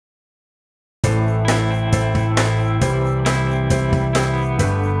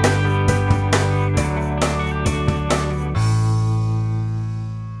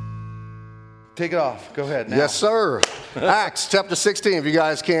take it off. Go ahead now. Yes, sir. Acts chapter 16. If you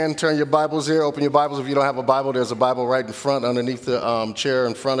guys can, turn your Bibles here. Open your Bibles. If you don't have a Bible, there's a Bible right in front underneath the chair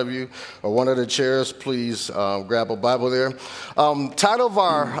in front of you or one of the chairs. Please grab a Bible there. Title of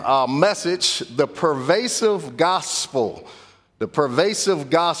our message, The Pervasive Gospel. The pervasive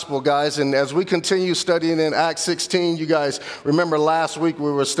gospel, guys. And as we continue studying in Acts 16, you guys remember last week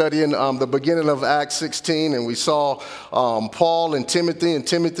we were studying the beginning of Acts 16, and we saw Paul and Timothy.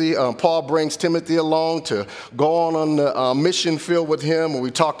 And Paul brings Timothy along to go on the mission field with him. And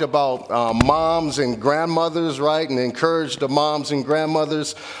we talked about moms and grandmothers, right? And encourage the moms and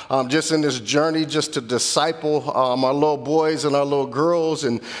grandmothers just in this journey, just to disciple our little boys and our little girls.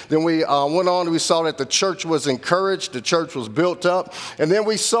 And then we went on and we saw that the church was encouraged. The church was built up. And then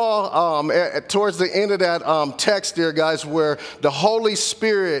we saw towards the end of that text there, guys, where the Holy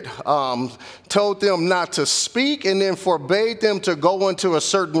Spirit told them not to speak and then forbade them to go into a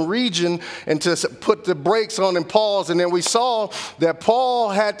certain region and to put the brakes on and pause. And then we saw that Paul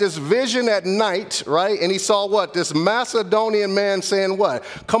had this vision at night, right? And he saw what? This Macedonian man saying what?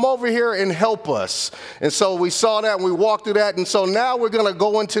 Come over here and help us. And so we saw that and we walked through that. And so now we're going to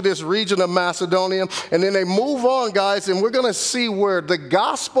go into this region of Macedonia. And then they move on, guys, and we're going to see where the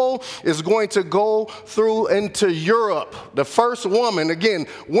gospel is going to go through into Europe. The first woman, again,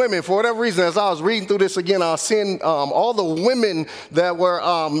 women, for whatever reason, as I was reading through this again, I was seeing all the women that we're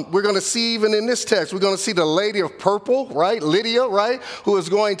going to see even in this text. We're going to see the lady of purple, right? Lydia, right? Who is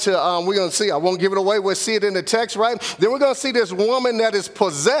going to, we're going to see, I won't give it away, we'll see it in the text, right? Then we're going to see this woman that is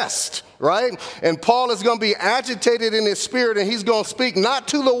possessed, right? And Paul is going to be agitated in his spirit, and he's going to speak not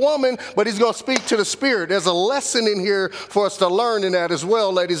to the woman, but he's going to speak to the spirit. There's a lesson in here for us to learn in that as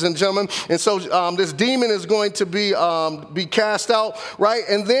well, ladies and gentlemen. And so this demon is going to be cast out, right?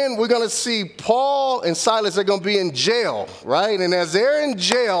 And then we're going to see Paul and Silas are going to be in jail, right? And as they're in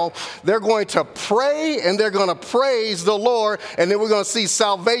jail, they're going to pray and they're going to praise the Lord. And then we're going to see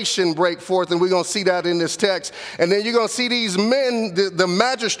salvation break forth, and we're going to see that in this text. And then you're going to see these men, the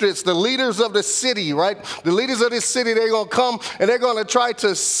magistrates, the leaders of the city, right? The leaders of this city, they're going to come and they're going to try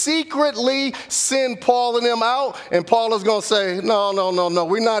to secretly send Paul and them out. And Paul is going to say, no,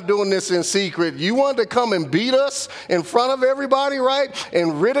 we're not doing this in secret. You want to come and beat us in front of everybody, right?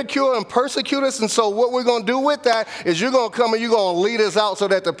 And ridicule and persecute us. And so what we're going to do with that is you're going to come and you're going to lead us out so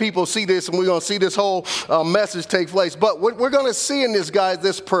that the people see this, and we're going to see this whole message take place. But what we're going to see in this, guys,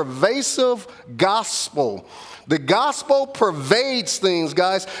 this pervasive gospel. The gospel pervades things,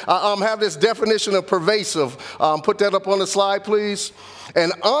 guys. I have this definition of pervasive. Put that up on the slide, please.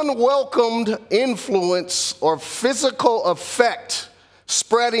 An unwelcomed influence or physical effect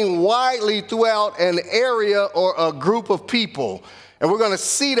spreading widely throughout an area or a group of people. And we're going to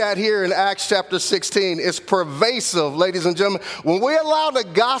see that here in Acts chapter 16. It's pervasive, ladies and gentlemen. When we allow the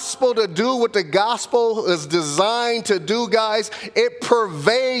gospel to do what the gospel is designed to do, guys, it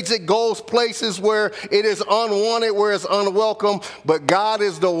pervades. It goes places where it is unwanted, where it's unwelcome. But God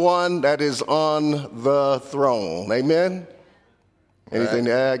is the one that is on the throne. Amen? Anything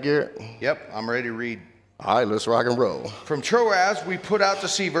to add, Garrett? Yep, I'm ready to read. All right, let's rock and roll. From Troas, we put out to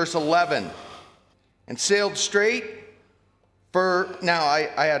sea, verse 11, and sailed straight. Now,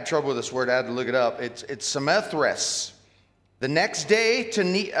 I had trouble with this word. I had to look it up. It's Samothrace. The next day to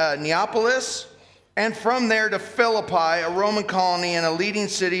Neapolis, and from there to Philippi, a Roman colony and a leading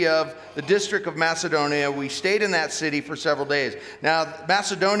city of the district of Macedonia. We stayed in that city for several days. Now,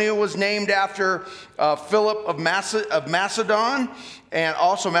 Macedonia was named after Philip of Macedon, and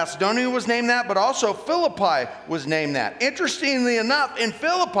also Macedonia was named that, but also Philippi was named that. Interestingly enough, in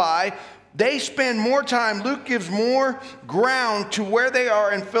Philippi, they spend more time, Luke gives more ground to where they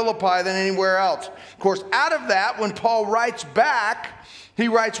are in Philippi than anywhere else. Of course, out of that, when Paul writes back, he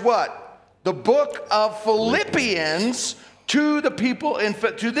writes what? The book of Philippians to the people,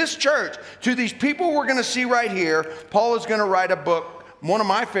 to this church, to these people we're going to see right here. Paul is going to write a book, one of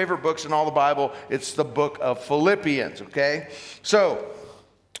my favorite books in all the Bible. It's the book of Philippians, okay? So,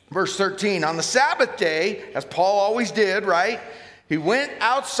 verse 13, on the Sabbath day, as Paul always did, right? He went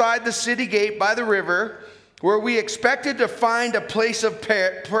outside the city gate by the river, where we expected to find a place of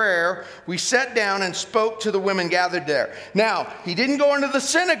prayer. We sat down and spoke to the women gathered there. Now, he didn't go into the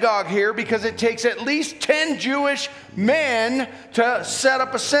synagogue here because it takes at least 10 Jewish men to set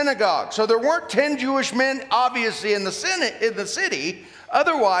up a synagogue. So there weren't 10 Jewish men, obviously, in the city.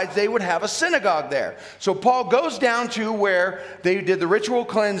 Otherwise, they would have a synagogue there. So Paul goes down to where they did the ritual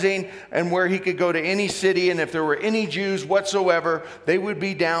cleansing and where he could go to any city. And if there were any Jews whatsoever, they would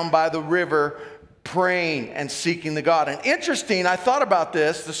be down by the river praying and seeking the God. And interesting, I thought about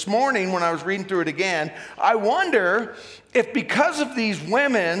this morning when I was reading through it again. I wonder if because of these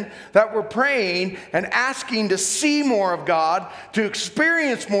women that were praying and asking to see more of God, to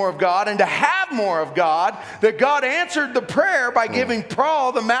experience more of God, and to have more of God, that God answered the prayer by giving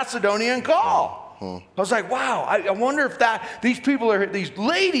Paul the Macedonian call. I was like, wow, I wonder if these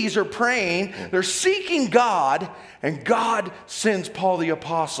ladies are praying, they're seeking God, and God sends Paul the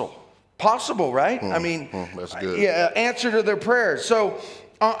apostle. Possible, right? I mean, that's good. Yeah, answer to their prayers. So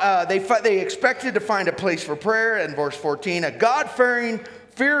they expected to find a place for prayer in verse 14. A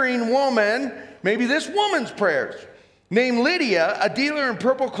God-fearing woman, maybe this woman's prayers, named Lydia, a dealer in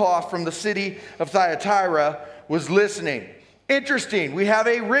purple cloth from the city of Thyatira, was listening. Interesting, we have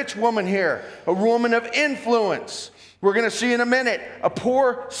a rich woman here, a woman of influence. We're going to see in a minute a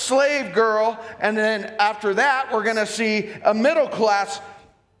poor slave girl, and then after that, we're going to see a middle class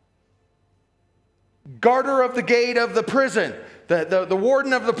guarder of the gate of the prison, the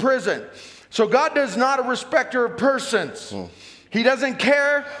warden of the prison. So God does not a respecter of persons. He doesn't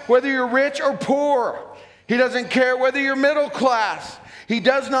care whether you're rich or poor. He doesn't care whether you're middle class. He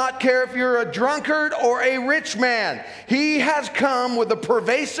does not care if you're a drunkard or a rich man. He has come with a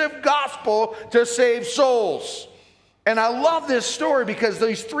pervasive gospel to save souls. And I love this story because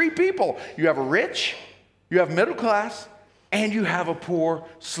these three people, you have a rich, you have middle class, and you have a poor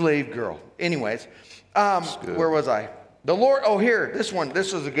slave girl. Anyways, where was I? The Lord, this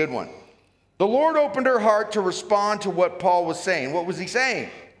was a good one. The Lord opened her heart to respond to what Paul was saying. What was he saying?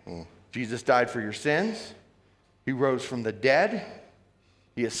 Jesus died for your sins. He rose from the dead.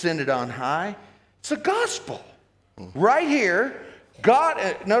 He ascended on high. It's the gospel. Right here,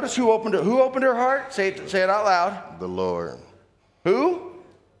 God, notice who opened her heart? Say it out loud. The Lord. Who?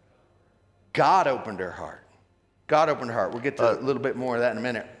 God opened her heart. God opened her heart. We'll get to a little bit more of that in a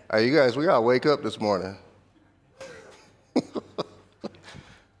minute. Hey, you guys, we got to wake up this morning. Can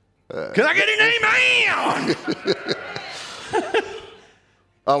I get an amen?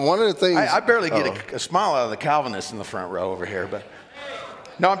 One of the things... I barely get a smile out of the Calvinists in the front row over here, but...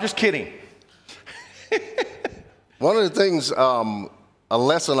 No, I'm just kidding. One of the things, a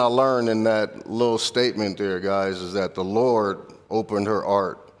lesson I learned in that little statement there, guys, is that the Lord opened her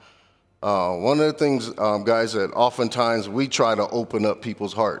heart. One of the things, guys, that oftentimes we try to open up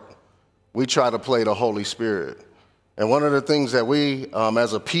people's heart. We try to play the Holy Spirit. And one of the things that we,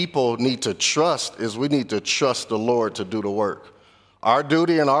 as a people, need to trust is we need to trust the Lord to do the work. Our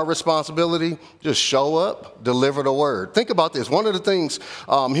duty and our responsibility, just show up, deliver the word. Think about this. One of the things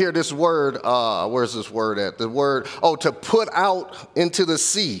here, this word, where's this word at? The word, to put out into the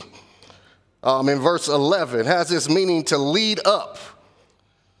sea. In verse 11, has this meaning to lead up,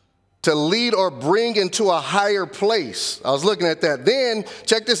 to lead or bring into a higher place. I was looking at that. Then,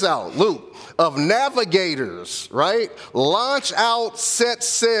 check this out, Luke, of navigators, right? Launch out, set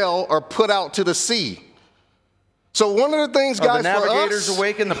sail, or put out to the sea. So one of the things, guys, the navigators for us,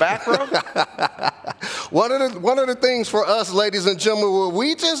 awake in the back row? one of the things for us, ladies and gentlemen, what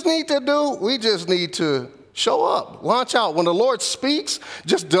we just need to do, we just need to show up, launch out. When the Lord speaks,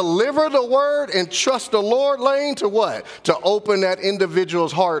 just deliver the word and trust the Lord, Lane, to what? To open that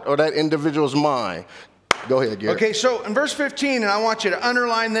individual's heart or that individual's mind. Go ahead, Garrett. Okay, so in verse 15, and I want you to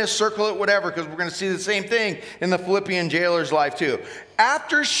underline this, circle it, whatever, because we're going to see the same thing in the Philippian jailer's life too.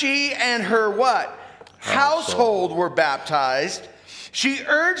 After she and her what? Household were baptized, she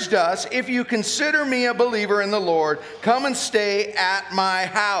urged us, if you consider me a believer in the Lord, come and stay at my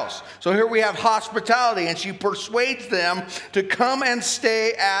house. So here we have hospitality, and she persuades them to come and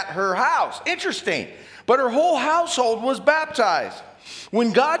stay at her house. Interesting. But her whole household was baptized.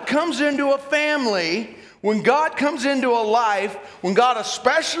 When God comes into a family, when God comes into a life, when God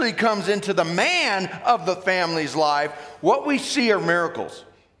especially comes into the man of the family's life, what we see are miracles.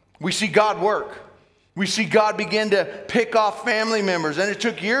 We see God work. We see God begin to pick off family members. And it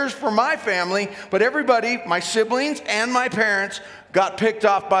took years for my family, but everybody, my siblings and my parents, got picked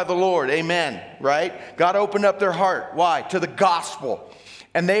off by the Lord. Amen. Right? God opened up their heart. Why? To the gospel.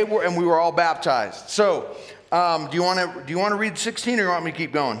 And we were all baptized. So, do you want to read 16 or you want me to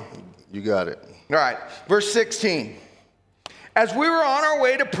keep going? You got it. All right. Verse 16. As we were on our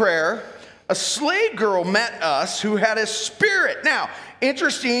way to prayer, a slave girl met us who had a spirit. Now,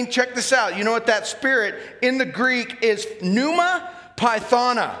 interesting, check this out. You know what that spirit in the Greek is? Pneuma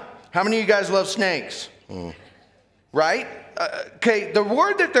pythona. How many of you guys love snakes? Right? Okay, the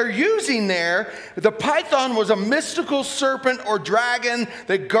word that they're using there, the python was a mystical serpent or dragon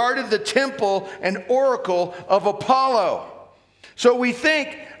that guarded the temple and oracle of Apollo. So we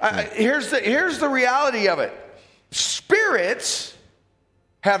think, here's the reality of it. Spirits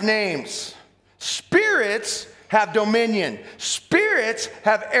have names. Spirits have dominion. Spirits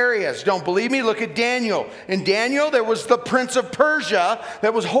have areas. Don't believe me? Look at Daniel. In Daniel, there was the prince of Persia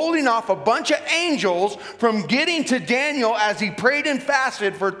that was holding off a bunch of angels from getting to Daniel as he prayed and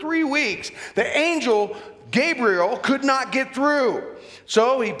fasted for 3 weeks. The angel, Gabriel, could not get through.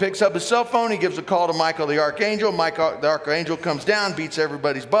 So he picks up his cell phone, he gives a call to Michael the archangel. Michael the archangel comes down, beats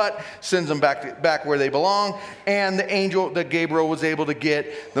everybody's butt, sends them back where they belong, and the Gabriel was able to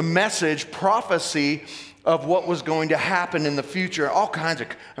get the message, prophecy of what was going to happen in the future. All kinds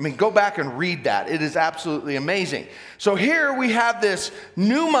of, go back and read that. It is absolutely amazing. So here we have this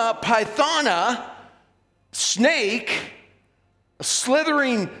Pneuma Pythona snake, a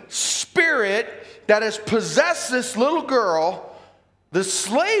slithering spirit that has possessed this little girl, the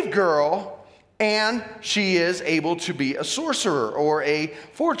slave girl, and she is able to be a sorcerer or a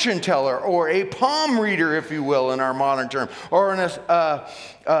fortune teller or a palm reader, if you will, in our modern term, or an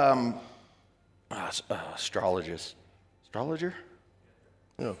astrologist. Astrologer?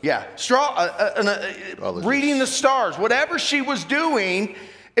 Yeah. Reading the stars. Whatever she was doing,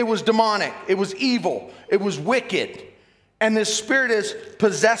 it was demonic. It was evil. It was wicked. And this spirit has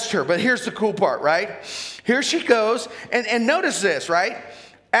possessed her. But here's the cool part, right? Here she goes. And notice this, right?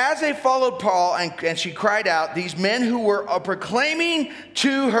 As they followed Paul and she cried out, these men who were proclaiming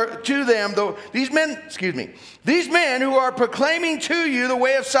these men who are proclaiming to you the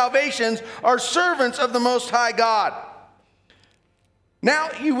way of salvation are servants of the Most High God. Now,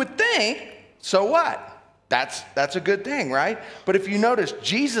 you would think, so what? That's a good thing, right? But if you notice,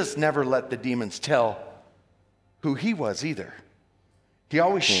 Jesus never let the demons tell who he was either. He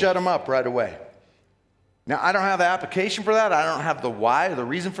always shut them up right away. Now, I don't have the application for that. I don't have the why or the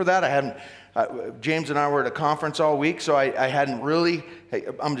reason for that. I haven't, James and I were at a conference all week, so I hadn't really,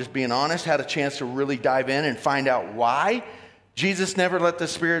 I'm just being honest, had a chance to really dive in and find out why Jesus never let the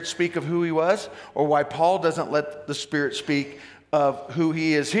Spirit speak of who he was, or why Paul doesn't let the Spirit speak of who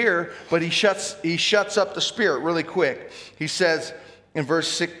he is here, but he shuts up the Spirit really quick. He says in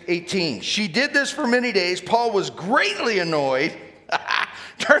verse 18, she did this for many days. Paul was greatly annoyed.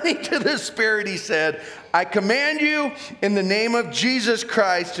 Turning to the spirit, he said, I command you in the name of Jesus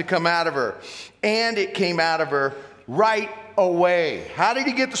Christ to come out of her. And it came out of her right away. How did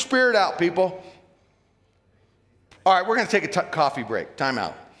he get the spirit out, people? All right, we're going to take a coffee break. Time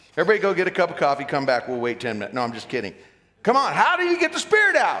out. Everybody go get a cup of coffee, come back. We'll wait 10 minutes. No, I'm just kidding. Come on, how did he get the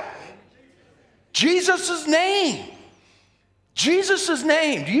spirit out? Jesus' name. Jesus'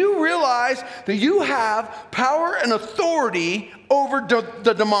 name. Do you realize that you have power and authority over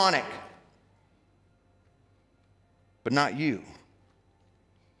the demonic? But not you.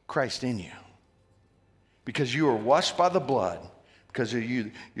 Christ in you. Because you are washed by the blood. Because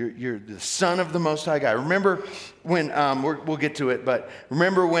you're the son of the Most High God. Remember when, we'll get to it, but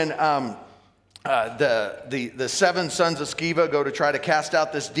remember when the 7 sons of Sceva go to try to cast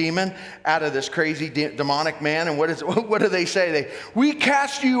out this demon out of this crazy demonic man, and what do they say? We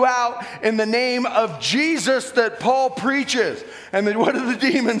cast you out in the name of Jesus that Paul preaches. And then what do the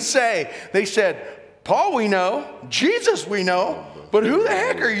demons say? They said, Paul we know, Jesus we know, but who the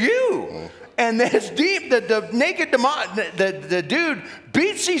heck are you? And this the naked demon, the dude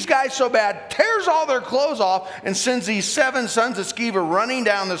beats these guys so bad, tears all their clothes off, and sends these 7 sons of Sceva running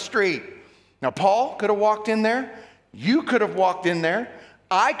down the street. Now, Paul could have walked in there. You could have walked in there.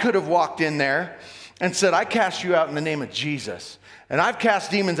 I could have walked in there and said, I cast you out in the name of Jesus. And I've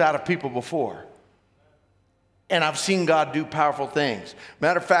cast demons out of people before. And I've seen God do powerful things.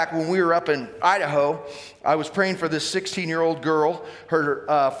 Matter of fact, when we were up in Idaho, I was praying for this 16-year-old girl.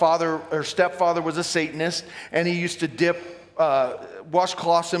 Her stepfather was a Satanist, and he used to dip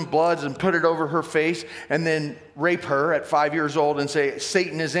washcloths in bloods and put it over her face and then rape her at 5 years old and say,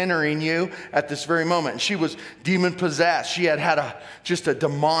 Satan is entering you at this very moment. And she was demon possessed. She had just a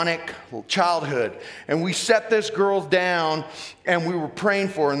demonic childhood. And we set this girl down and we were praying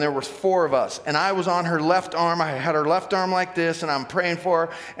for her, and there was 4 of us. And I was on her left arm. I had her left arm like this, and I'm praying for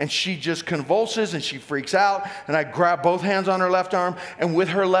her, and she just convulses and she freaks out. And I grab both hands on her left arm, and with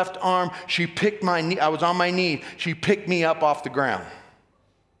her left arm, she picked my knee. I was on my knee. She picked me up off the ground.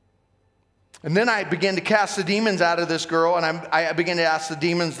 And then I began to cast the demons out of this girl, and I began to ask the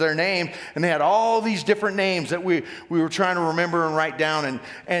demons their name, and they had all these different names that we were trying to remember and write down,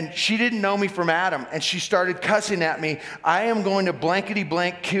 and she didn't know me from Adam, and she started cussing at me. I am going to blankety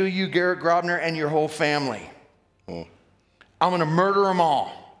blank kill you, Garrett Grobner, and your whole family. I'm going to murder them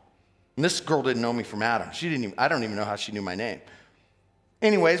all. And this girl didn't know me from Adam. I don't even know how she knew my name.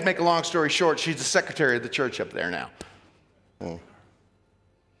 Anyways, make a long story short, she's the secretary of the church up there now.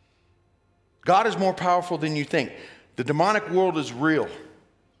 God is more powerful than you think. The demonic world is real.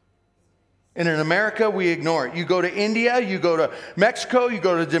 And in America, we ignore it. You go to India, you go to Mexico, you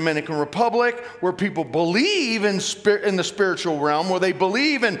go to the Dominican Republic, where people believe in the spiritual realm, where they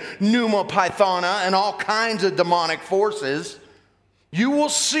believe in Numa Pythona and all kinds of demonic forces. You will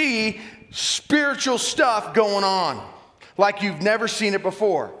see spiritual stuff going on like you've never seen it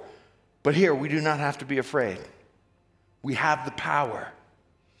before. But here, we do not have to be afraid. We have the power.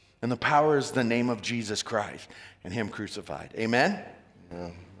 And the power is the name of Jesus Christ and him crucified. Amen? Yeah.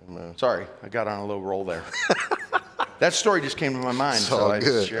 Amen. Sorry, I got on a little roll there. That story just came to my mind, so I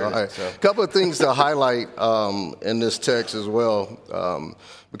shared it. So. A couple of things to highlight in this text as well,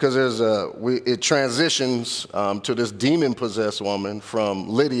 because it transitions to this demon-possessed woman from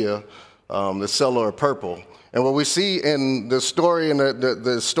Lydia, the seller of purple. And what we see in the story, in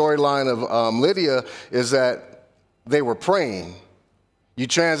the storyline of Lydia, is that they were praying. You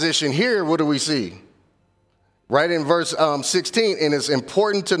transition here, what do we see? Right in verse 16, and it's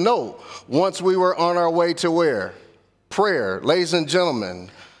important to note, once we were on our way to where? Prayer. Ladies and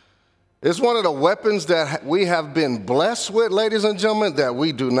gentlemen, it's one of the weapons that we have been blessed with, ladies and gentlemen, that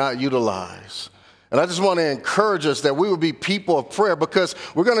we do not utilize. And I just want to encourage us that we would be people of prayer, because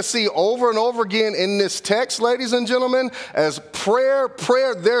we're going to see over and over again in this text, ladies and gentlemen, as prayer,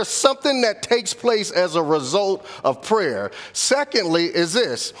 there's something that takes place as a result of prayer. Secondly is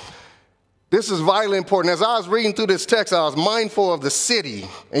this. This is vitally important. As I was reading through this text, I was mindful of the city.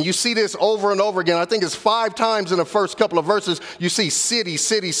 And you see this over and over again. I think it's 5 times in the first couple of verses. You see city,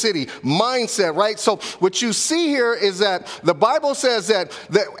 city, city, mindset, right? So what you see here is that the Bible says that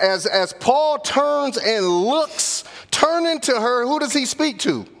as Paul turns and looks, turning to her, who does he speak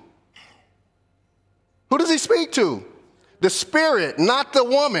to? Who does he speak to? The Spirit, not the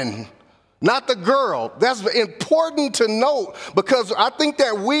woman. Not the girl. That's important to note, because I think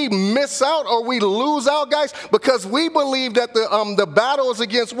that we miss out or we lose out, guys, because we believe that the battle is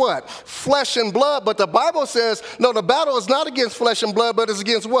against what? Flesh and blood. But the Bible says, no, the battle is not against flesh and blood, but it's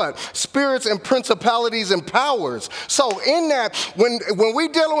against what? Spirits and principalities and powers. So in that, when we're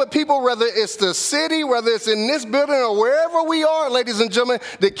dealing with people, whether it's the city, whether it's in this building or wherever we are, ladies and gentlemen,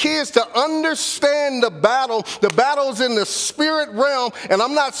 the key is to understand the battle. The battle's in the spirit realm, and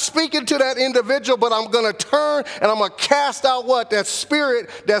I'm not speaking to that individual, but I'm going to turn and I'm going to cast out what? That spirit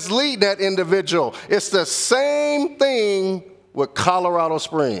that's leading that individual. It's the same thing with Colorado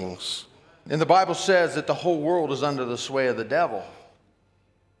Springs. And the Bible says that the whole world is under the sway of the devil.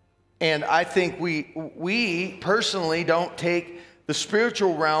 And I think we personally don't take the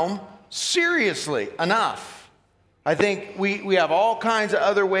spiritual realm seriously enough. I think we have all kinds of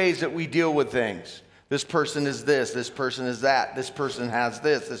other ways that we deal with things. This person is this person is that, this person has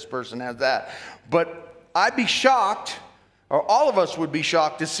this person has that. But I'd be shocked, or all of us would be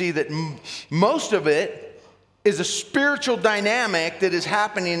shocked to see that most of it is a spiritual dynamic that is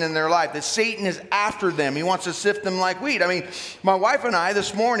happening in their life, that Satan is after them. He wants to sift them like wheat. I mean, my wife and I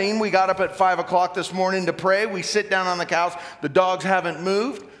this morning, we got up at 5 o'clock this morning to pray. We sit down on the couch. The dogs haven't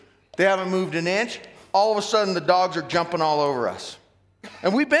moved. They haven't moved an inch. All of a sudden, the dogs are jumping all over us.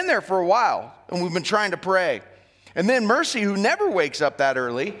 And we've been there for a while, and we've been trying to pray. And then Mercy, who never wakes up that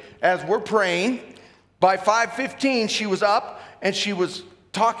early, as we're praying, by 5:15, she was up, and she was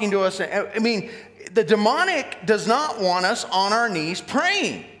talking to us. I mean, the demonic does not want us on our knees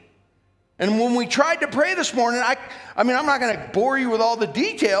praying. And when we tried to pray this morning, I mean, I'm not going to bore you with all the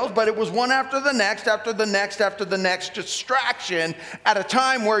details, but it was one after the next, after the next, after the next distraction at a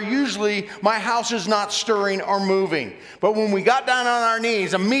time where usually my house is not stirring or moving. But when we got down on our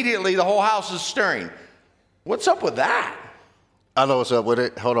knees, immediately the whole house is stirring. What's up with that? I know what's up with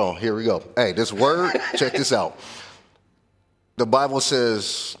it. Hold on. Here we go. Hey, this word, check this out. The Bible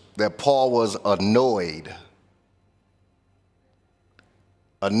says that Paul was annoyed.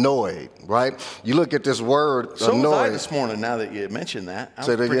 Annoyed, right? You look at this word, so annoyed. Was I this morning, now that you mentioned that. I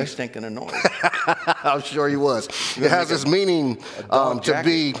was pretty stinking annoyed. I'm sure he was. It has this meaning to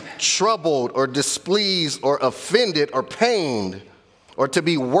be troubled or displeased or offended or pained or to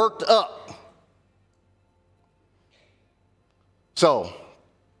be worked up. So,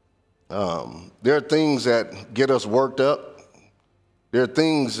 there are things that get us worked up. There are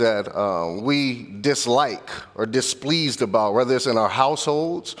things that we dislike or displeased about, whether it's in our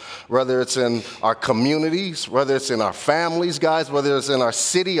households, whether it's in our communities, whether it's in our families, guys, whether it's in our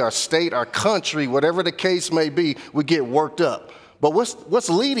city, our state, our country, whatever the case may be, we get worked up. But what's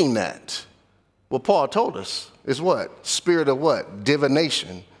leading that? Well, Paul told us is what? Spirit of what?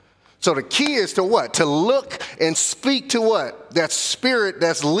 Divination. So the key is to what? To look and speak to what? That spirit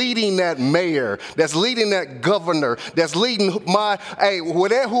that's leading that mayor, that's leading that governor, that's leading whoever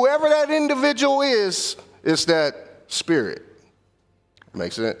that individual is, it's that spirit.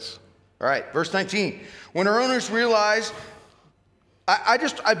 Make sense? All right, verse 19. When her owners realized, I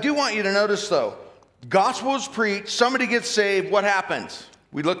do want you to notice though, gospel is preached, somebody gets saved, what happens?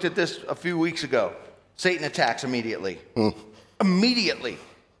 We looked at this a few weeks ago. Satan attacks immediately. Immediately,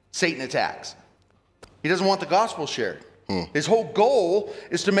 Satan attacks. He doesn't want the gospel shared. His whole goal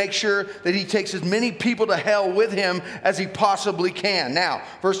is to make sure that he takes as many people to hell with him as he possibly can. Now,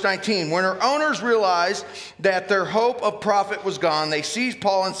 verse 19, when her owners realized that their hope of profit was gone, they seized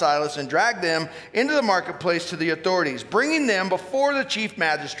Paul and Silas and dragged them into the marketplace to the authorities. Bringing them before the chief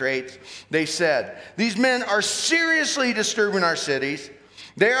magistrates, they said, "These men are seriously disturbing our cities.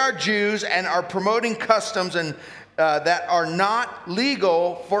 They are Jews and are promoting customs and that are not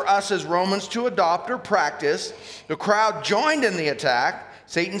legal for us as Romans to adopt or practice." The crowd joined in the attack.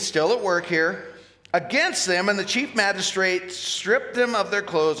 Satan's still at work here against them, and the chief magistrate stripped them of their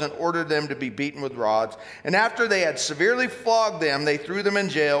clothes and ordered them to be beaten with rods. And after they had severely flogged them, they threw them in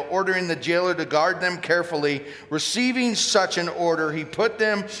jail, ordering the jailer to guard them carefully. Receiving such an order, he put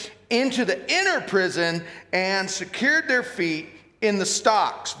them into the inner prison and secured their feet in the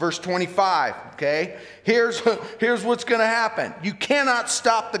stocks. Verse 25, okay? Here's what's going to happen. You cannot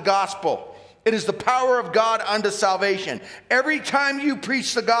stop the gospel. It is the power of God unto salvation. Every time you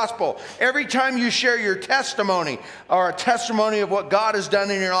preach the gospel, every time you share your testimony or a testimony of what God has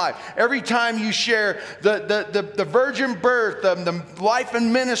done in your life, every time you share the virgin birth, the life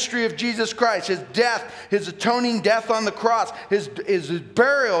and ministry of Jesus Christ, his death, his atoning death on the cross, his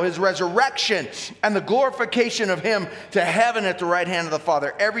burial, his resurrection, and the glorification of him to heaven at the right hand of the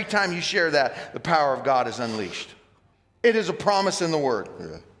Father, every time you share that, the power of God is unleashed. It is a promise in the word.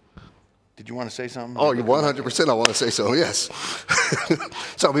 Yeah. Did you want to say something? Oh, you 100% I want to say so, yes.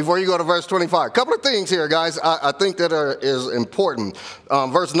 So before you go to verse 25, a couple of things here, guys, I think that is important.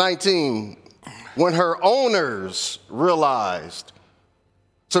 Verse 19, when her owners realized.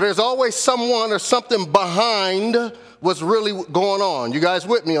 So there's always someone or something behind what's really going on. You guys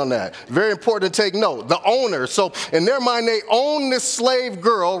with me on that? Very important to take note. The owner. So in their mind, they own this slave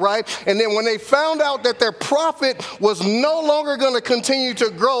girl, right? And then when they found out that their profit was no longer going to continue to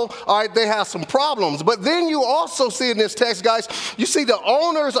grow, all right, they have some problems. But then you also see in this text, guys, you see the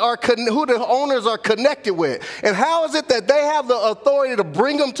owners are who the owners are connected with. And how is it that they have the authority to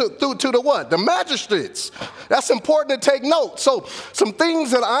bring them to the what? The magistrates. That's important to take note. So some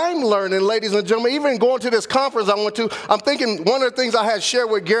things that I'm learning, ladies and gentlemen, even going to this conference I went to, I'm thinking one of the things I had shared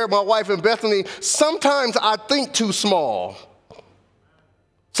with Garrett, my wife, and Bethany, sometimes I think too small.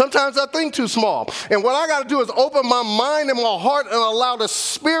 Sometimes I think too small. And what I got to do is open my mind and my heart and allow the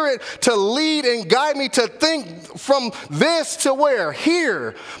Spirit to lead and guide me to think from this to where?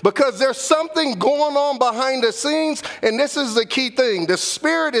 Here. Because there's something going on behind the scenes, and this is the key thing. The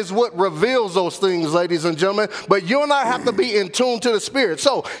Spirit is what reveals those things, ladies and gentlemen, but you and I have to be in tune to the Spirit.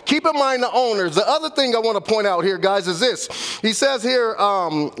 So keep in mind the owners. The other thing I want to point out here, guys, is this. He says here,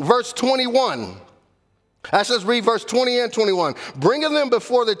 verse 21. Actually, let's read verse 20 and 21. Bringing them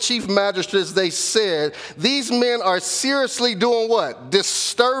before the chief magistrates, they said, "These men are seriously doing what?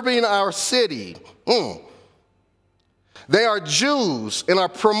 Disturbing our city. They are Jews and are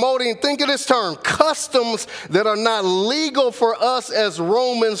promoting," think of this term, "customs that are not legal for us as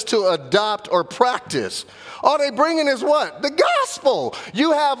Romans to adopt or practice." All they bringing is what? The gospel.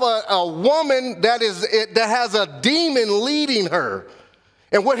 You have a woman that has a demon leading her.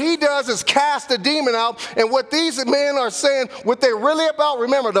 And what he does is cast the demon out. And what these men are saying, what they're really about,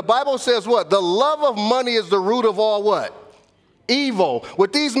 remember, the Bible says what? The love of money is the root of all what? Evil.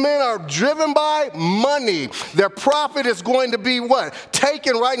 What these men are driven by? Money. Their profit is going to be what?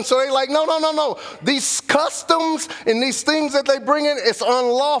 Taken, right? And so they're like, no. These customs and these things that they bring in, it's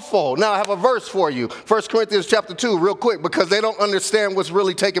unlawful. Now I have a verse for you. 1 Corinthians chapter 2, real quick, because they don't understand what's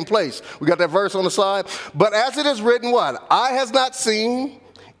really taking place. We got that verse on the slide. But as it is written, what? Eye has not seen,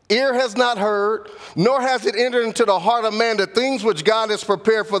 ear has not heard, nor has it entered into the heart of man the things which God has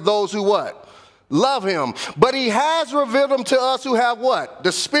prepared for those who what? Love him. But he has revealed them to us who have what?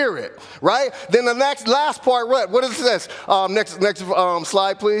 The Spirit, right? Then the last part, what is this? Next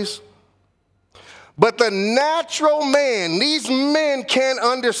slide, please. But the natural man, these men can't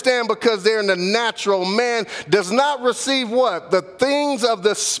understand because they're in the natural. Man does not receive what? The things of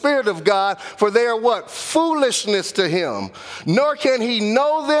the Spirit of God, for they are what? Foolishness to him. Nor can he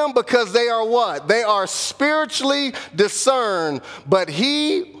know them because they are what? They are spiritually discerned. But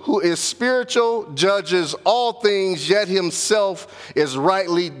he who is spiritual judges all things, yet himself is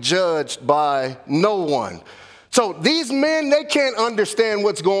rightly judged by no one. So these men, they can't understand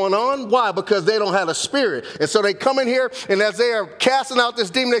what's going on. Why? Because they don't have a spirit. And so they come in here, and as they are casting out this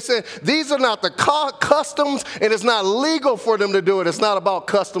demon, they say, these are not the customs, and it's not legal for them to do it. It's not about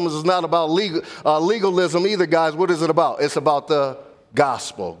customs. It's not about legalism either, guys. What is it about? It's about the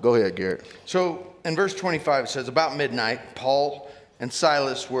gospel. Go ahead, Garrett. So in verse 25, it says, about midnight, Paul and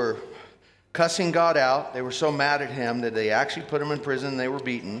Silas were cussing God out. They were so mad at him that they actually put him in prison and they were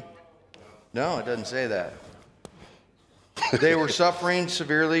beaten. No, it doesn't say that. They were suffering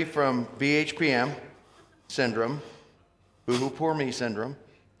severely from BHPM syndrome, boo-hoo, poor me syndrome,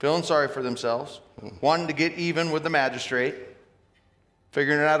 feeling sorry for themselves, wanting to get even with the magistrate,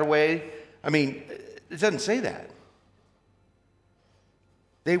 figuring out a way. I mean, it doesn't say that.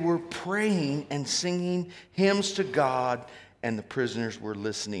 They were praying and singing hymns to God, and the prisoners were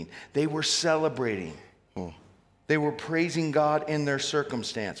listening. They were celebrating. They were praising God in their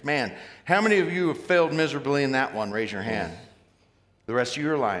circumstance. Man, how many of you have failed miserably in that one? Raise your hand. The rest of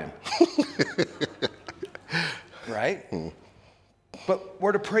you are lying. Right? But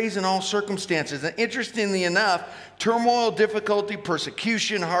we're to praise in all circumstances. And interestingly enough, turmoil, difficulty,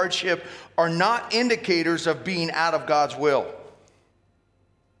 persecution, hardship are not indicators of being out of God's will.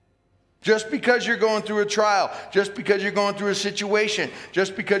 Just because you're going through a trial, just because you're going through a situation,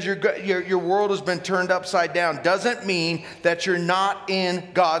 just because your world has been turned upside down, doesn't mean that you're not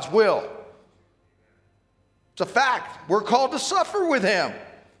in God's will. It's a fact. We're called to suffer with him.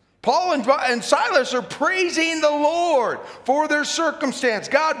 Paul and Silas are praising the Lord for their circumstance.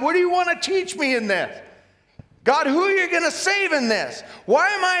 God, what do you want to teach me in this? God, who are you going to save in this? Why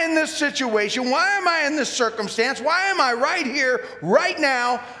am I in this situation? Why am I in this circumstance? Why am I right here, right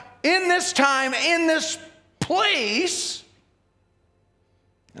now, in this time, in this place?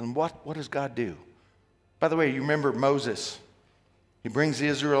 And what does God do? By the way, you remember Moses. He brings the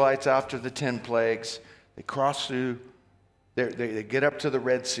Israelites after the 10 plagues. They cross through. They get up to the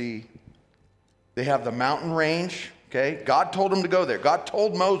Red Sea. They have the mountain range. Okay, God told them to go there. God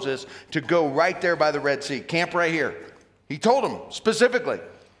told Moses to go right there by the Red Sea. Camp right here. He told them specifically.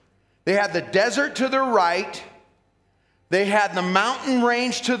 They had the desert to their right. They had the mountain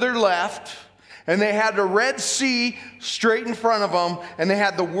range to their left, and they had the Red Sea straight in front of them, and they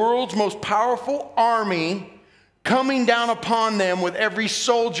had the world's most powerful army coming down upon them with every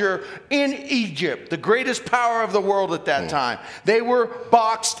soldier in Egypt, the greatest power of the world at that time. They were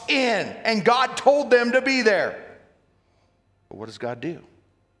boxed in, and God told them to be there. But what does God do?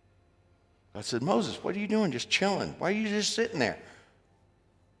 God said, Moses, what are you doing just chilling? Why are you just sitting there?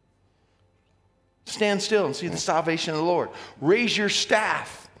 Stand still and see the salvation of the Lord. Raise your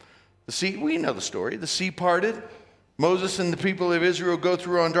staff. The sea, we know the story. The sea parted. Moses and the people of Israel go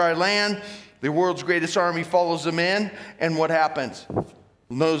through on dry land. The world's greatest army follows them in. And what happens?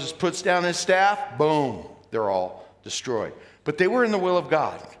 Moses puts down his staff. Boom. They're all destroyed. But they were in the will of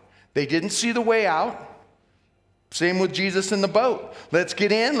God. They didn't see the way out. Same with Jesus in the boat. Let's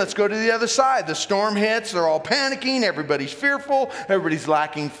get in. Let's go to the other side. The storm hits. They're all panicking. Everybody's fearful. Everybody's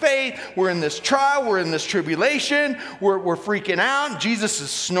lacking faith. We're in this trial. We're in this tribulation. We're freaking out. Jesus is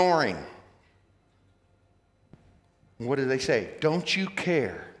snoring. What do they say? Don't you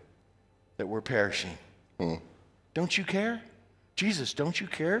care that we're perishing? Don't you care? Jesus, don't you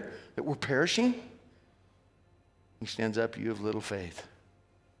care that we're perishing? He stands up. You have little faith.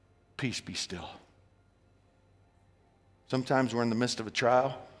 Peace be still. Sometimes we're in the midst of a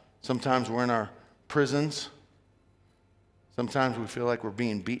trial. Sometimes we're in our prisons. Sometimes we feel like we're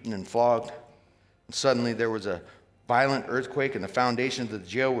being beaten and flogged. And suddenly there was a violent earthquake and the foundations of the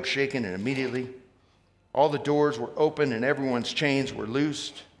jail were shaken, and immediately all the doors were open and everyone's chains were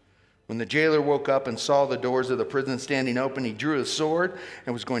loosed. When the jailer woke up and saw the doors of the prison standing open, he drew his sword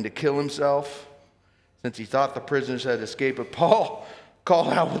and was going to kill himself, since he thought the prisoners had escaped. But Paul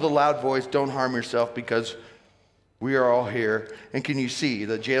called out with a loud voice, "Don't harm yourself, because we are all here." And can you see,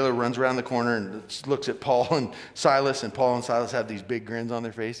 the jailer runs around the corner and looks at Paul and Silas have these big grins on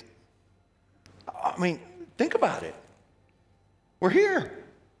their face. I mean, think about it. We're here.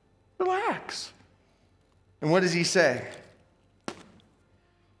 Relax. And what does he say?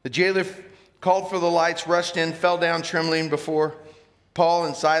 The jailer called for the lights, rushed in, fell down trembling before Paul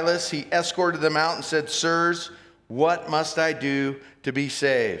and Silas. He escorted them out and said, "Sirs, what must I do to be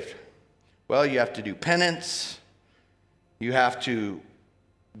saved?" Well, you have to do penance. You have to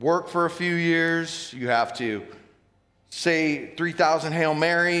work for a few years. You have to say 3,000 Hail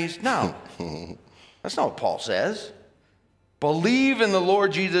Marys. No, that's not what Paul says. Believe in the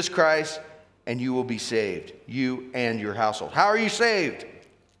Lord Jesus Christ and you will be saved, you and your household. How are you saved?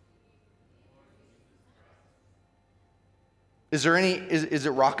 Is it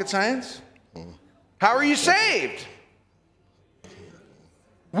rocket science? How are you saved?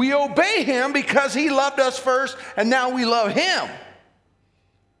 We obey him because he loved us first, and now we love him.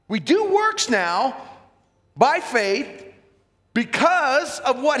 We do works now by faith because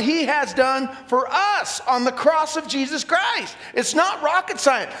of what he has done for us on the cross of Jesus Christ. It's not rocket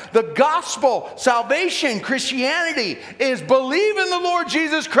science. The gospel, salvation, Christianity is believe in the Lord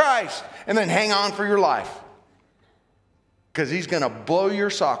Jesus Christ and then hang on for your life. Because he's going to blow your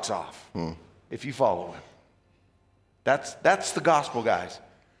socks off if you follow him. That's the gospel, guys.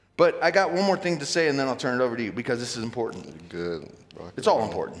 But I got one more thing to say, and then I'll turn it over to you because this is important. Good. It's all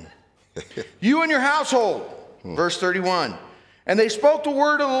important. You and your household, verse 31. And they spoke the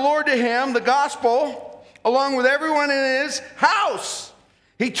word of the Lord to him, the gospel, along with everyone in his house.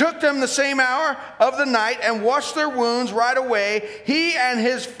 He took them the same hour of the night and washed their wounds right away. He and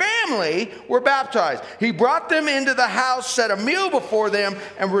his family were baptized. He brought them into the house, set a meal before them,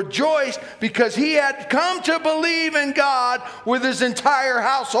 and rejoiced because he had come to believe in God with his entire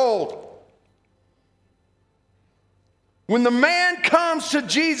household. When the man comes to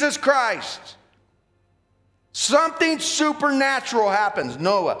Jesus Christ, something supernatural happens.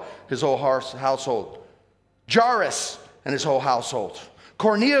 Noah, his whole household. Jairus and his whole household.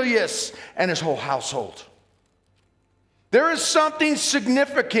 Cornelius and his whole household. There is something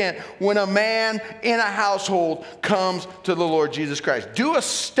significant when a man in a household comes to the Lord Jesus Christ. Do a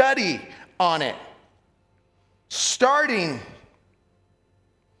study on it. Starting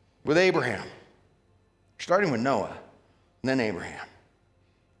with Abraham. Starting with Noah. And then Abraham.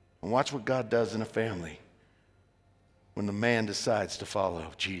 And watch what God does in a family when the man decides to follow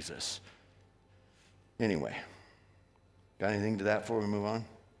Jesus. Anyway. Got anything to that before we move on?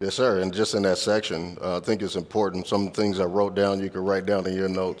 Yes, sir. And just in that section, I think it's important. Some things I wrote down, you can write down in your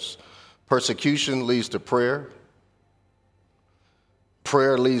notes. Persecution leads to prayer.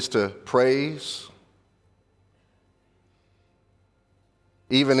 Prayer leads to praise.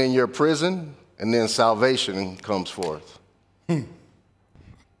 Even in your prison, and then salvation comes forth.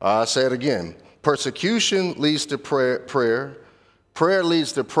 I say it again. Persecution leads to prayer. Prayer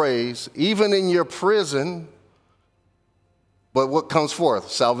leads to praise. Even in your prison, but what comes forth?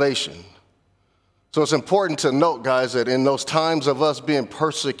 Salvation. So it's important to note, guys, that in those times of us being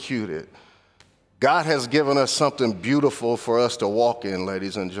persecuted, God has given us something beautiful for us to walk in,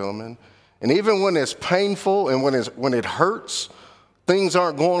 ladies and gentlemen. And even when it's painful and when it hurts, things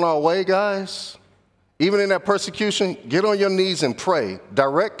aren't going our way, guys. Even in that persecution, get on your knees and pray.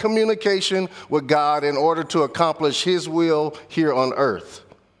 Direct communication with God in order to accomplish his will here on earth.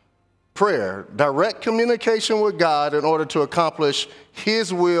 Prayer, direct communication with God in order to accomplish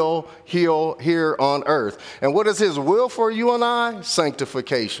his will here on earth. And what is his will for you and I?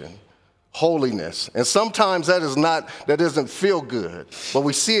 Sanctification, holiness. And sometimes that doesn't feel good, but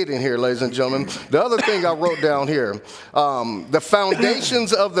we see it in here, ladies and gentlemen. The other thing I wrote down here, the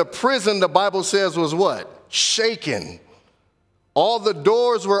foundations of the prison, the Bible says, was what? Shaken. All the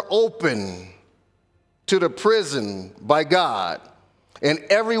doors were open to the prison by God. And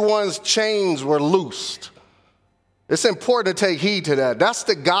everyone's chains were loosed. It's important to take heed to that. That's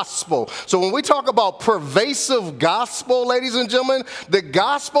the gospel. So when we talk about pervasive gospel, ladies and gentlemen, the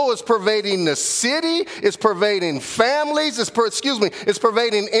gospel is pervading the city, it's pervading families, it's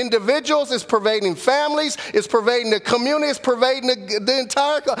pervading individuals, it's pervading families, it's pervading the community, it's pervading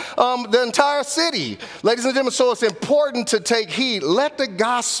the entire city. Ladies and gentlemen, so it's important to take heed. Let the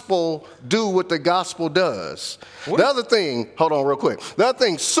gospel do what the gospel does. The other thing, hold on real quick. The other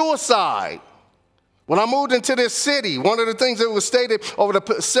thing, suicide. When I moved into this city, one of the things that was stated over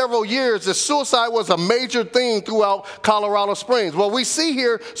the several years is suicide was a major thing throughout Colorado Springs. Well, we see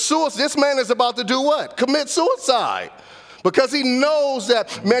here, this man is about to do what? Commit suicide. Because he knows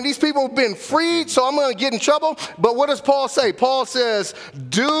that, man, these people have been freed, so I'm going to get in trouble. But what does Paul say? Paul says,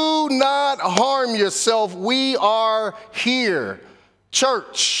 do not harm yourself. We are here.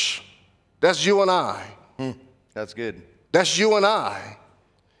 Church, that's you and I. That's good. That's you and I.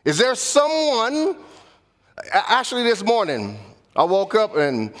 Is there someone... Actually, this morning, I woke up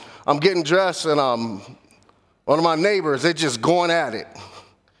and I'm getting dressed and one of my neighbors, they're just going at it.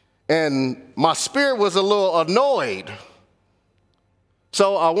 And my spirit was a little annoyed.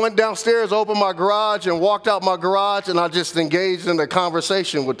 So I went downstairs, opened my garage and walked out my garage and I just engaged in a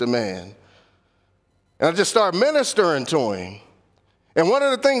conversation with the man. And I just started ministering to him. And one of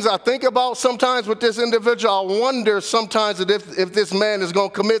the things I think about sometimes with this individual, I wonder sometimes if this man is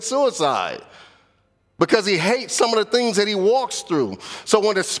going to commit suicide. Because he hates some of the things that he walks through. So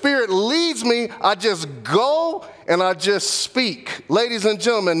when the Spirit leads me, I just go and I just speak. Ladies and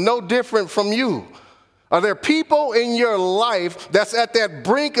gentlemen, no different from you. Are there people in your life that's at that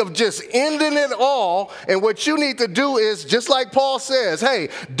brink of just ending it all? And what you need to do is, just like Paul says, hey,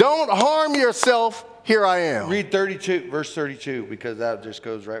 don't harm yourself. Here I am. Read 32, verse 32, because that just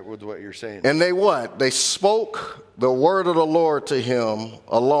goes right with what you're saying. And they what? They spoke the word of the Lord to him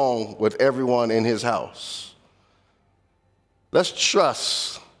along with everyone in his house. Let's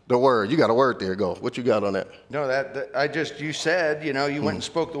trust the word. You got a word there. Go. What you got on that? No, you said, you went and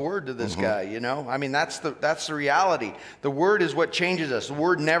spoke the word to this guy, I mean, that's the reality. The word is what changes us. The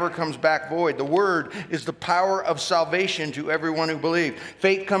word never comes back void. The word is the power of salvation to everyone who believes.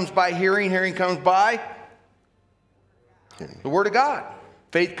 Faith comes by hearing. Hearing comes by the word of God.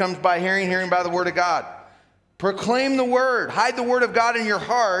 Faith comes by hearing. Hearing by the word of God. Proclaim the word. Hide the word of God in your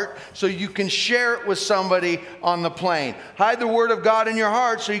heart so you can share it with somebody on the plane. Hide the word of God in your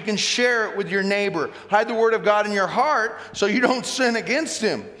heart so you can share it with your neighbor. Hide the word of God in your heart so you don't sin against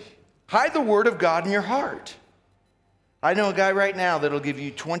him. Hide the word of God in your heart. I know a guy right now that'll give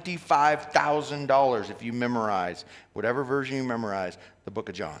you $25,000 if you memorize, whatever version you memorize, the book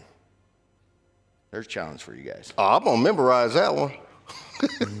of John. There's a challenge for you guys. Oh, I'm going to memorize that one.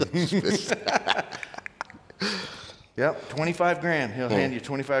 Yep, 25 grand. He'll hand you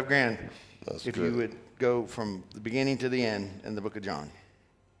 25 grand That's if good. you would go from the beginning to the end in the book of John.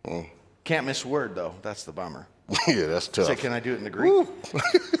 Can't miss a word, though. That's the bummer. Yeah, that's tough. Say, can I do it in the Greek?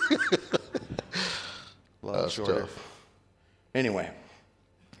 That's shorter. tough. Anyway,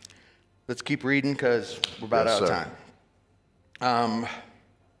 let's keep reading because we're about out of time.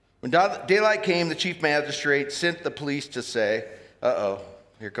 When daylight came, the chief magistrate sent the police to say,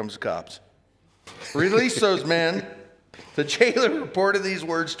 here comes the cops. Release those men. The jailer reported these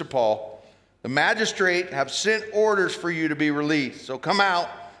words to Paul. The magistrate have sent orders for you to be released. So come out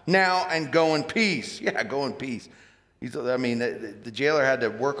now and go in peace. Yeah, go in peace. The jailer had to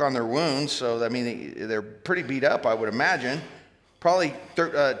work on their wounds. So, they're pretty beat up, I would imagine. Probably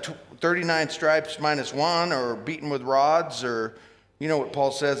 39 stripes minus one, or beaten with rods, or what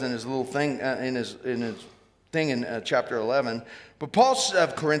Paul says in his little thing, in his thing in chapter 11. But Paul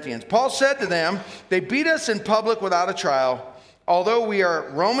of Corinthians, Paul said to them, they beat us in public without a trial, although we are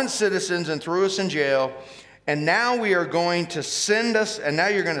Roman citizens, and threw us in jail. And now we are going to send us, and now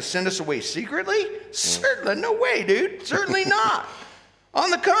you're going to send us away secretly? Certainly, no way, dude. Certainly not. On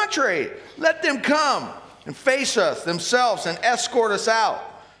the contrary, let them come and face us themselves and escort us out.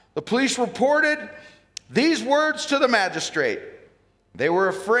 The police reported these words to the magistrate. They were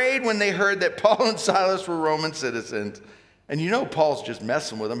afraid when they heard that Paul and Silas were Roman citizens. And Paul's just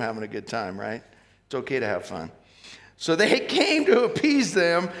messing with them, having a good time, right? It's okay to have fun. So they came to appease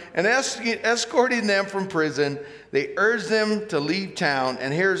them, and escorting them from prison, they urged them to leave town.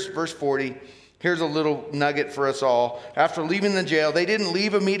 And here's verse 40. Here's a little nugget for us all. After leaving the jail, they didn't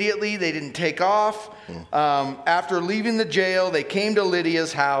leave immediately. They didn't take off. After leaving the jail, they came to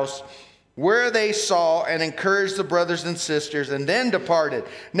Lydia's house, where they saw and encouraged the brothers and sisters, and then departed.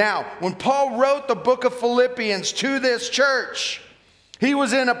 Now, when Paul wrote the book of Philippians to this church, he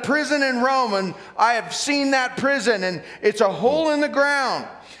was in a prison in Rome, and I have seen that prison, and it's a hole in the ground.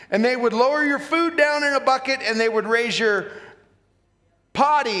 And they would lower your food down in a bucket, and they would raise your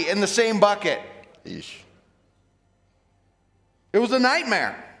potty in the same bucket. Eesh. It was a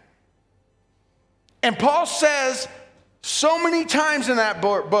nightmare. And Paul says so many times in that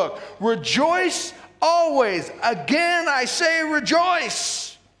book, rejoice always. Again, I say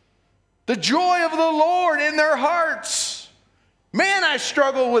rejoice. The joy of the Lord in their hearts. Man, I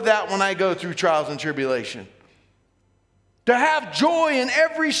struggle with that when I go through trials and tribulation. To have joy in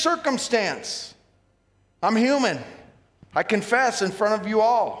every circumstance. I'm human. I confess in front of you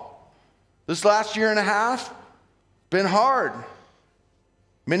all. This last year and a half, been hard.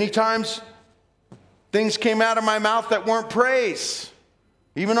 Many times, things came out of my mouth that weren't praise.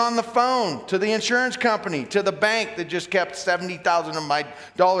 Even on the phone, to the insurance company, to the bank that just kept $70,000 of my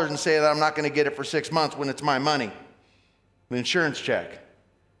dollars and say that I'm not going to get it for 6 months when it's my money. The insurance check.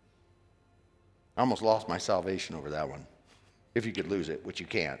 I almost lost my salvation over that one. If you could lose it, which you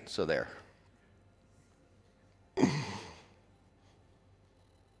can't, so there.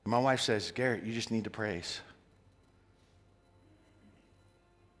 My wife says, Garrett, you just need to praise.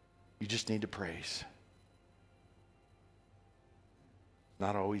 You just need to praise.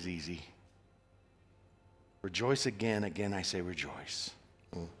 Not always easy. Rejoice again. Again, I say rejoice.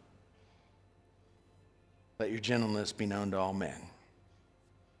 Let your gentleness be known to all men.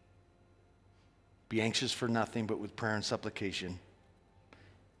 Be anxious for nothing, but with prayer and supplication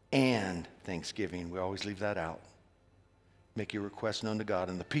and thanksgiving. We always leave that out. Make your requests known to God,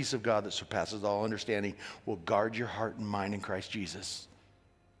 and the peace of God that surpasses all understanding will guard your heart and mind in Christ Jesus.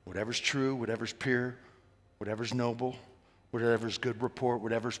 Whatever's true, whatever's pure, whatever's noble, whatever's good report,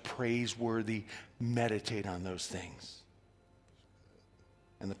 whatever's praiseworthy, meditate on those things.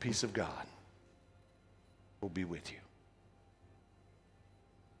 And the peace of God will be with you.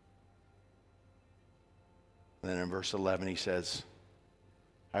 And then in verse 11 he says,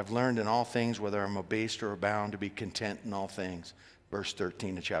 I've learned in all things, whether I'm abased or abound, to be content in all things. Verse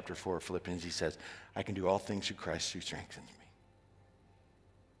 13 of chapter 4 of Philippians, he says, I can do all things through Christ who strengthens me.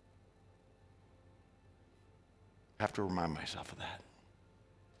 I have to remind myself of that.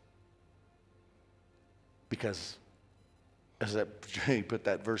 Because, as he put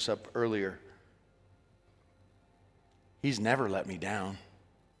that verse up earlier, he's never let me down.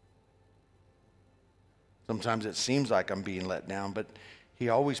 Sometimes it seems like I'm being let down, but he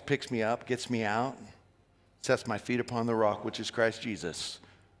always picks me up, gets me out, sets my feet upon the rock, which is Christ Jesus,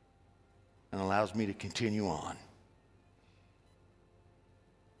 and allows me to continue on.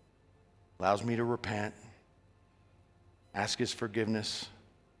 Allows me to repent, ask his forgiveness,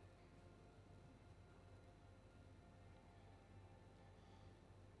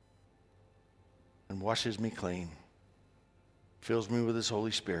 and washes me clean, fills me with his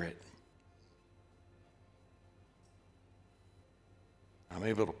Holy Spirit. I'm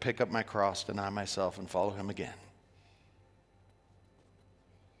able to pick up my cross, deny myself, and follow him again.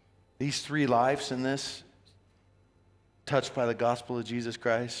 These three lives in this, touched by the gospel of Jesus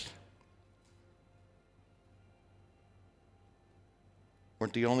Christ,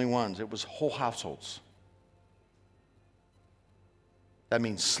 weren't the only ones. It was whole households. That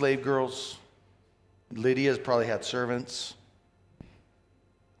means slave girls. Lydia's probably had servants.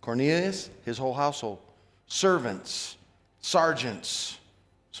 Cornelius, his whole household. Servants, sergeants,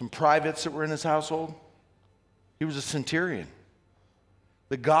 some privates that were in his household. He was a centurion.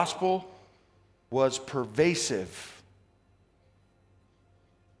 The gospel was pervasive.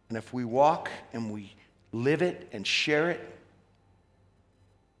 And if we walk and we live it and share it,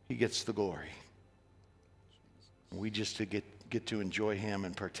 he gets the glory. We just get to enjoy him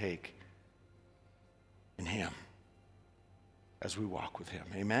and partake in him as we walk with him.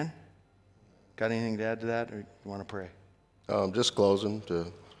 Amen? Got anything to add to that, or you want to pray? Just closing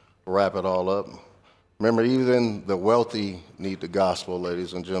to wrap it all up. Remember, even the wealthy need the gospel,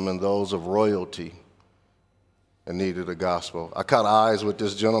 ladies and gentlemen. Those of royalty needed the gospel. I caught eyes with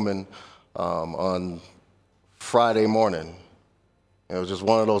this gentleman on Friday morning. It was just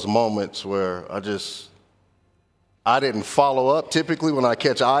one of those moments where I didn't follow up. Typically, when I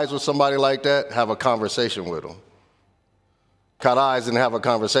catch eyes with somebody like that, have a conversation with them. Caught eyes and have a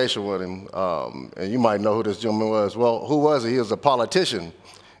conversation with him. And you might know who this gentleman was. Well, who was he? He was a politician.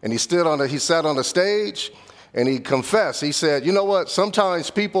 And he sat on the stage and he confessed. He said, you know what?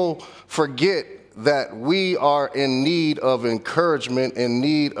 Sometimes people forget that we are in need of encouragement, in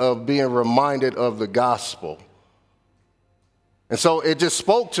need of being reminded of the gospel. And so it just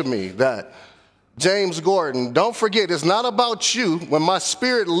spoke to me that, James Gordon, don't forget, it's not about you. When my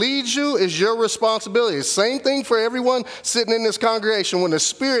spirit leads you, it's your responsibility. Same thing for everyone sitting in this congregation. When the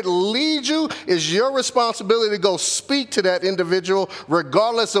spirit leads you, it's your responsibility to go speak to that individual,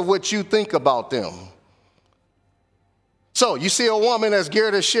 regardless of what you think about them. So you see a woman, as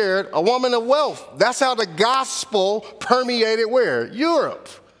Garrett has shared, a woman of wealth. That's how the gospel permeated where? Europe.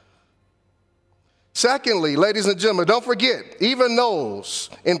 Secondly, ladies and gentlemen, don't forget, even those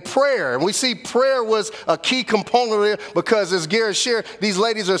in prayer, and we see prayer was a key component of it because, as Garrett shared, these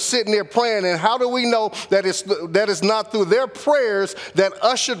ladies are sitting there praying, and how do we know that it's not through their prayers that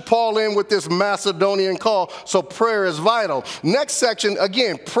ushered Paul in with this Macedonian call? So prayer is vital. Next section,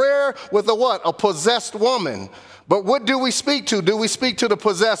 again, prayer with a what? A possessed woman. But what do we speak to? Do we speak to the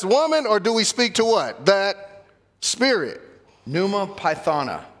possessed woman, or do we speak to what? That spirit. Pneuma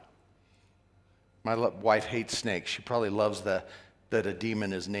Pythona. My wife hates snakes. She probably loves that a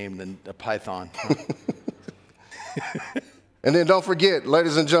demon is named a python. And then don't forget,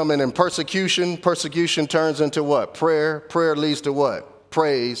 ladies and gentlemen, in persecution turns into what? Prayer. Prayer leads to what?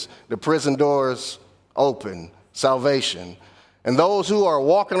 Praise. The prison doors open. Salvation. And those who are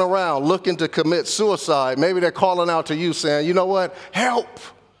walking around looking to commit suicide, maybe they're calling out to you saying, you know what? Help.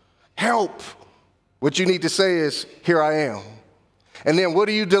 Help. What you need to say is, here I am. And then what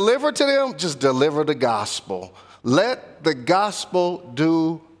do you deliver to them? Just deliver the gospel. Let the gospel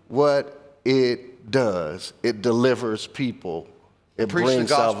do what it does. It delivers people. It brings salvation. Preach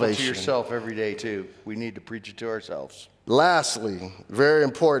the gospel to yourself every day, too. We need to preach it to ourselves. Lastly, very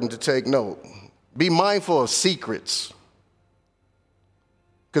important to take note, be mindful of secrets.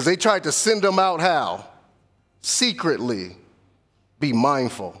 Because they tried to send them out how? Secretly. Be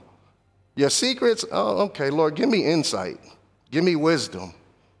mindful. Your secrets? Oh, okay, Lord, give me insight. Give me wisdom.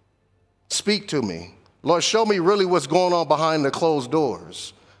 Speak to me. Lord, show me really what's going on behind the closed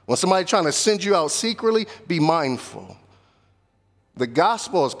doors. When somebody's trying to send you out secretly, be mindful. The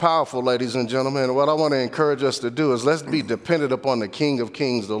gospel is powerful, ladies and gentlemen. And what I want to encourage us to do is let's be dependent upon the King of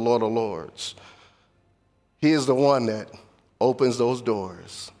Kings, the Lord of Lords. He is the one that opens those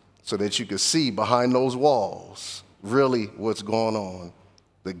doors so that you can see behind those walls really what's going on,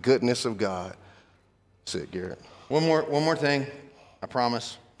 the goodness of God. That's it, Garrett. One more thing, I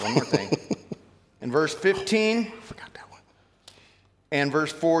promise. One more thing. In verse 15 Forgot that one. and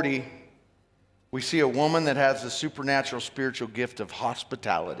verse 40, we see a woman that has the supernatural spiritual gift of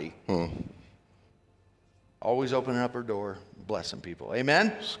hospitality. Always opening up her door, blessing people. Amen?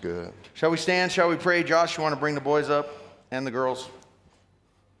 That's good. Shall we stand? Shall we pray? Josh, you want to bring the boys up and the girls?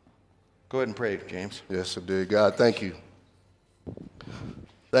 Go ahead and pray, James. Yes, I did. God, thank you.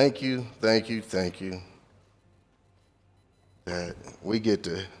 Thank you, thank you, thank you that we get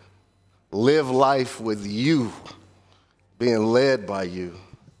to live life with you, being led by you.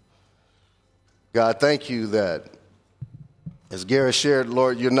 God, thank you that, as Garrett shared,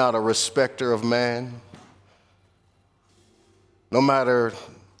 Lord, you're not a respecter of man. No matter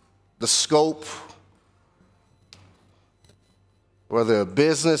the scope, whether a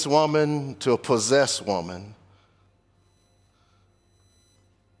businesswoman to a possessed woman,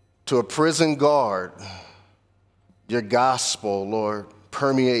 to a prison guard, your gospel, Lord,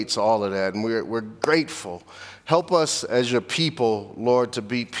 permeates all of that, and we're grateful. Help us as your people, Lord, to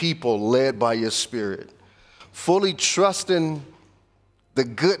be people led by your Spirit, fully trusting the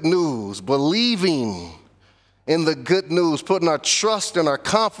good news, believing in the good news, putting our trust and our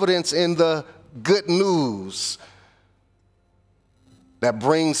confidence in the good news that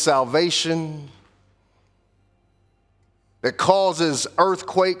brings salvation, that causes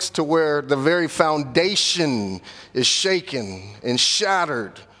earthquakes to where the very foundation is shaken and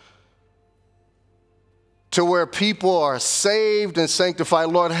shattered, to where people are saved and sanctified.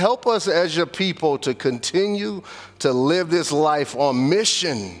 Lord, help us as your people to continue to live this life on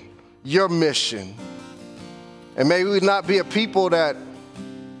mission, your mission. And may we not be a people that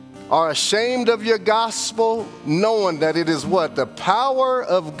are ashamed of your gospel, knowing that it is what? The power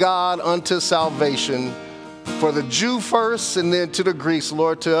of God unto salvation for the Jew first and then to the Greeks,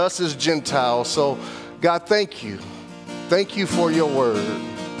 Lord, to us as Gentiles. So, God, thank you. Thank you for your word.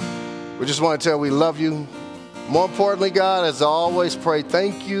 We just want to tell you we love you. More importantly, God, as I always pray,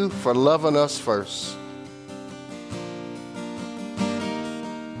 thank you for loving us first.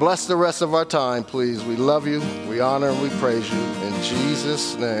 Bless the rest of our time, please. We love you, we honor, and we praise you. In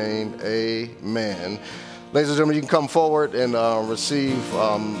Jesus' name, amen. Ladies and gentlemen, you can come forward and receive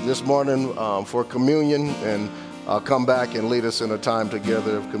this morning for communion, and come back and lead us in a time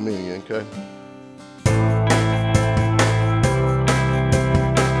together of communion, okay?